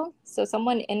it still. So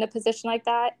someone in a position like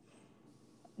that,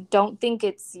 don't think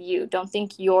it's you. Don't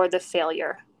think you're the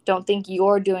failure. Don't think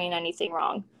you're doing anything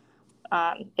wrong.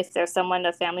 If there's someone,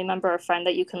 a family member or friend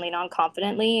that you can lean on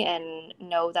confidently and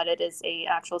know that it is a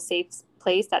actual safe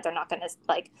place, that they're not going to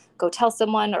like go tell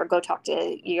someone or go talk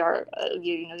to your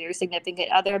significant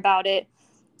other about it,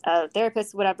 a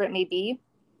therapist, whatever it may be,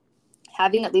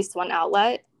 having at least one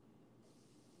outlet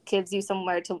gives you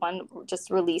somewhere to just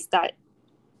release that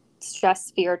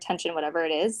stress, fear, tension, whatever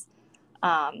it is.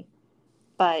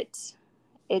 But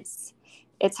it's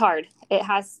hard. It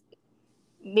has,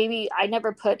 maybe I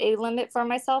never put a limit for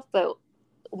myself, but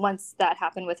once that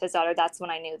happened with his daughter, that's when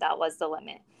I knew that was the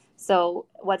limit. So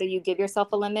whether you give yourself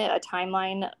a limit, a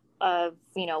timeline of,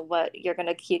 what you're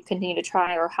going to continue to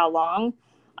try or how long,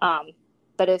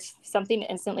 But if something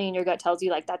instantly in your gut tells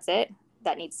you like, that's it,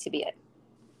 that needs to be it.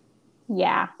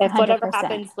 Yeah. 100%. If whatever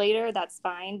happens later, that's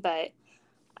fine. But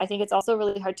I think it's also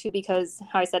really hard too, because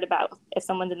how I said about if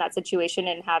someone's in that situation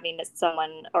and having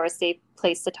someone or a safe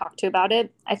place to talk to about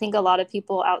it, I think a lot of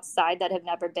people outside that have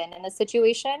never been in a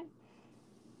situation,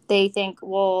 they think,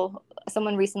 well,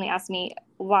 someone recently asked me,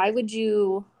 why did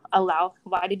you allow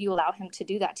him to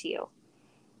do that to you?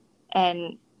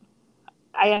 And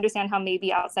I understand how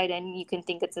maybe outside in you can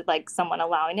think it's like someone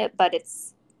allowing it, but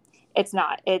it's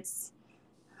not.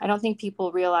 I don't think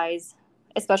people realize,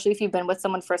 especially if you've been with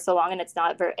someone for so long and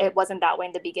it wasn't that way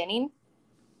in the beginning,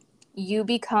 you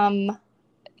become,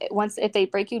 if they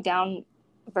break you down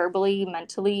verbally,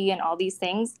 mentally, and all these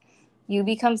things, you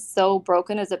become so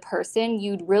broken as a person,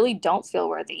 you really don't feel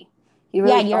worthy. You're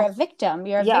a victim.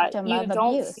 You're a victim of abuse. You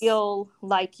don't feel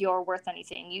like you're worth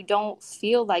anything. You don't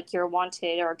feel like you're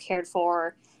wanted or cared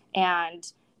for. And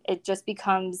it just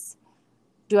becomes,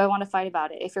 do I want to fight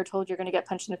about it? If you're told you're going to get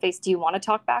punched in the face, do you want to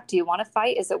talk back? Do you want to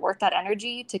fight? Is it worth that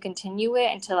energy to continue it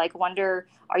and to like wonder,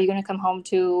 are you going to come home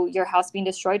to your house being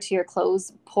destroyed, to your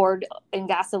clothes poured in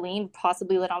gasoline,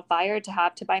 possibly lit on fire, to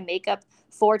have to buy makeup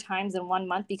 4 times in 1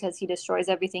 month because he destroys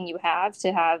everything you have,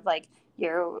 to have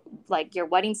your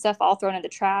wedding stuff all thrown in the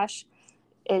trash?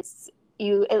 It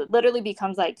literally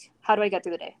becomes like, how do I get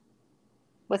through the day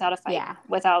without a fight,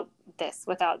 without this,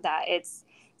 without that?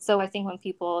 So I think when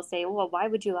people say, well, why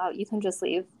would you out? You can just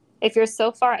leave. If you're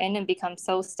so far in and become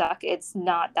so stuck, it's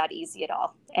not that easy at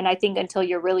all. And I think until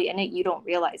you're really in it, you don't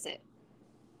realize it.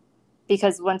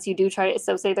 Because once you do try,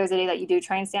 so say there's a day that you do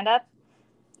try and stand up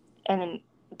and then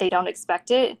they don't expect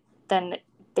it, then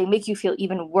they make you feel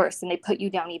even worse and they put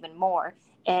you down even more.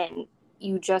 And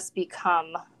you just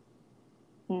become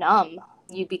numb.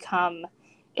 You become,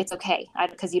 it's okay.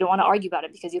 Because you don't want to argue about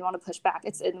it, because you don't want to push back.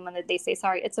 And when they say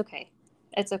sorry, it's okay.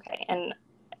 It's okay. And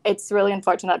it's really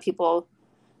unfortunate that people,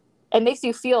 it makes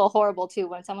you feel horrible too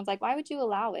when someone's like, why would you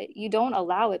allow it? You don't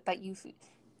allow it, but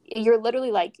you're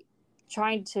literally like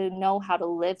trying to know how to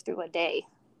live through a day.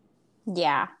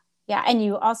 Yeah. And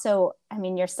you also, I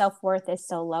mean, your self-worth is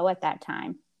so low at that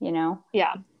time, you know?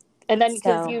 Yeah. And then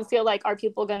because you feel like, are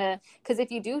people because if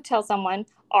you do tell someone,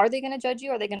 are they going to judge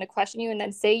you? Are they going to question you? And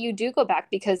then say you do go back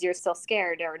because you're still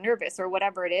scared or nervous or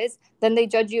whatever it is, then they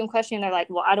judge you and question you. And they're like,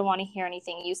 well, I don't want to hear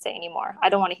anything you say anymore. I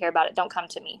don't want to hear about it. Don't come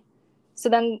to me. So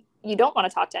then you don't want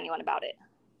to talk to anyone about it.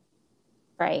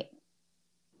 Right.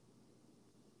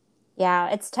 Yeah,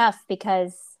 it's tough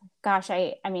because, gosh,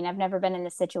 I mean, I've never been in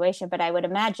this situation, but I would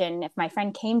imagine if my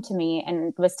friend came to me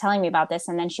and was telling me about this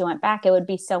and then she went back, it would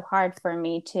be so hard for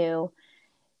me to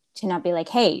not be like,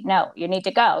 hey, no, you need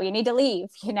to go, you need to leave,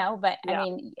 you know? But yeah. I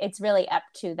mean, it's really up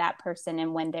to that person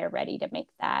and when they're ready to make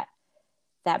that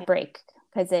break,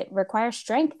 because it requires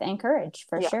strength and courage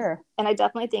for sure. And I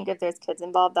definitely think if there's kids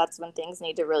involved, that's when things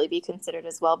need to really be considered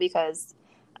as well, because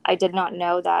I did not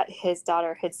know that his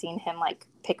daughter had seen him like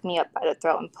pick me up by the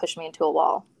throat and push me into a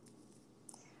wall.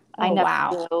 I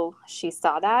never knew she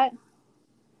saw that.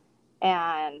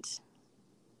 And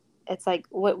it's like,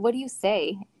 what do you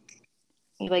say?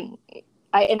 Like,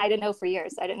 I didn't know for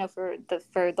years. I didn't know for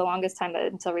the longest time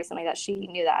until recently that she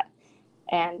knew that.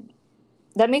 And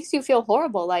that makes you feel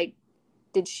horrible. Like,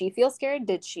 did she feel scared?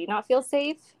 Did she not feel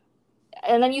safe?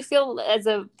 And then you feel as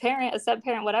a parent, a step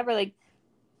parent, whatever, like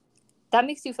that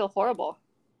makes you feel horrible.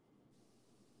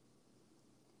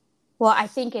 Well, I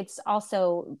think it's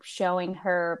also showing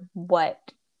her what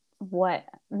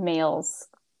males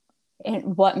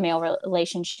and what male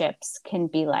relationships can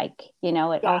be like, you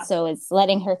know. It also is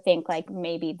letting her think like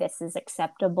maybe this is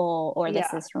acceptable or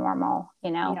this is normal,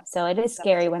 you know. So it is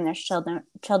scary when there's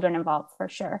children involved, for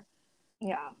sure.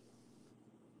 Yeah.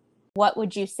 What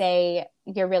would you say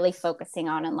you're really focusing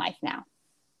on in life now?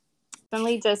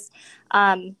 Definitely just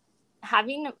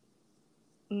having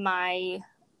my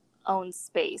own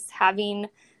space, having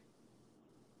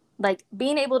like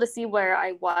being able to see where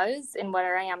I was and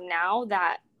where I am now,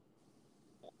 that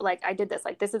like I did this,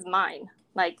 like this is mine.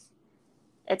 Like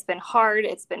it's been hard,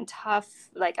 it's been tough.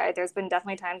 Like there's been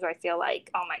definitely times where I feel like,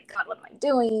 oh my God, what am I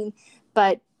doing?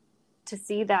 But to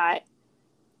see that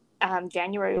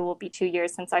January will be 2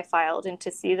 years since I filed, and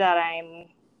to see that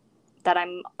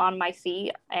I'm on my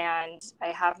feet and I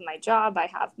have my job, I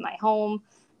have my home,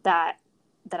 that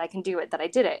I can do it, that I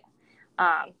did it.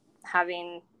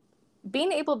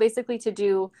 Being able basically to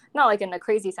do, not like in a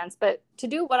crazy sense, but to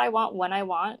do what I want when I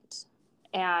want.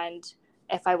 And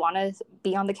if I want to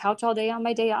be on the couch all day on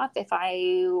my day off, if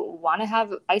I want to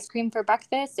have ice cream for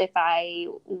breakfast,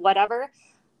 whatever,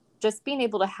 just being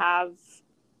able to have,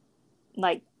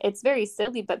 like, it's very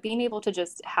silly, but being able to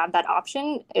just have that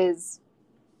option is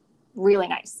really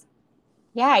nice.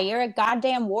 Yeah, you're a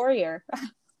goddamn warrior.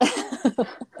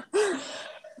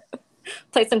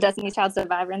 Play some Destiny's Child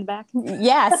Survivor in the back.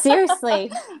 Yeah,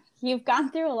 seriously. You've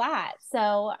gone through a lot.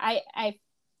 So I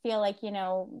feel like,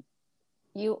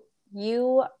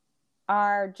 you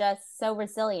are just so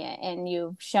resilient, and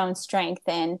you've shown strength,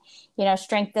 and,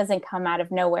 strength doesn't come out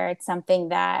of nowhere. It's something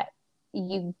that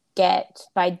you get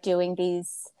by doing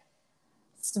these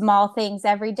small things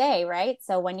every day, right?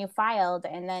 So when you filed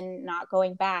and then not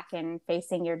going back and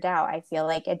facing your doubt, I feel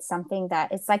like it's something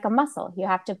that it's like a muscle you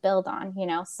have to build on,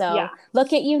 so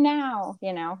look at you now,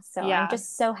 so I'm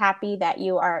just so happy that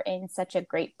you are in such a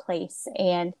great place.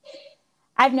 And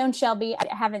I've known Shelby,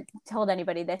 I haven't told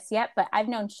anybody this yet, but I've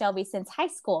known Shelby since high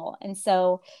school. And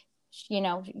so,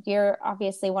 you're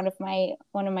obviously one of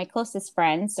my closest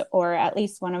friends, or at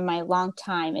least one of my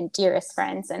longtime and dearest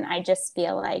friends. And I just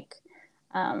feel like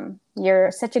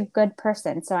you're such a good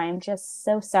person. So I'm just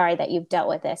so sorry that you've dealt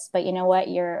with this, but you know what?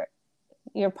 You're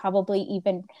probably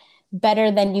even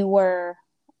better than you were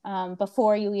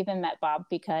before you even met Bob,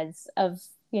 because of,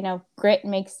 grit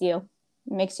makes you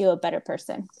a better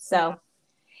person. So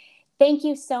thank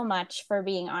you so much for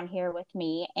being on here with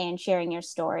me and sharing your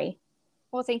story.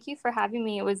 Well, thank you for having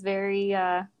me. It was very,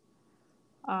 it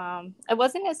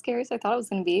wasn't as scary as I thought it was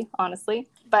going to be, honestly,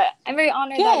 but I'm very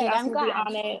honored that you asked me to be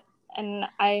on it. And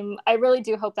I really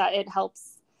do hope that it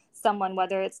helps someone,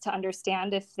 whether it's to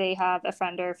understand if they have a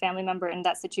friend or a family member in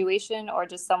that situation, or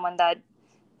just someone that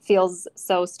feels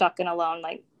so stuck and alone.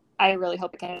 Like, I really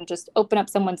hope it can just open up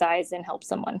someone's eyes and help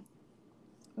someone.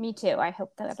 Me too. I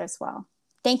hope that as well.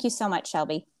 Thank you so much,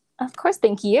 Shelby. Of course.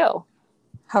 Thank you.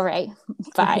 All right.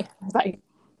 Bye. Bye.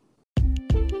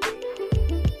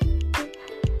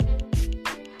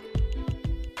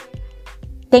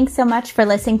 Thanks so much for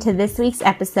listening to this week's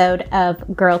episode of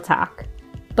Girl Talk.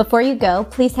 Before you go,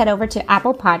 please head over to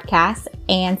Apple Podcasts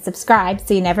and subscribe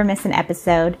so you never miss an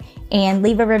episode, and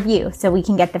leave a review so we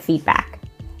can get the feedback.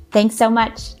 Thanks so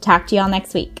much. Talk to you all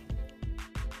next week.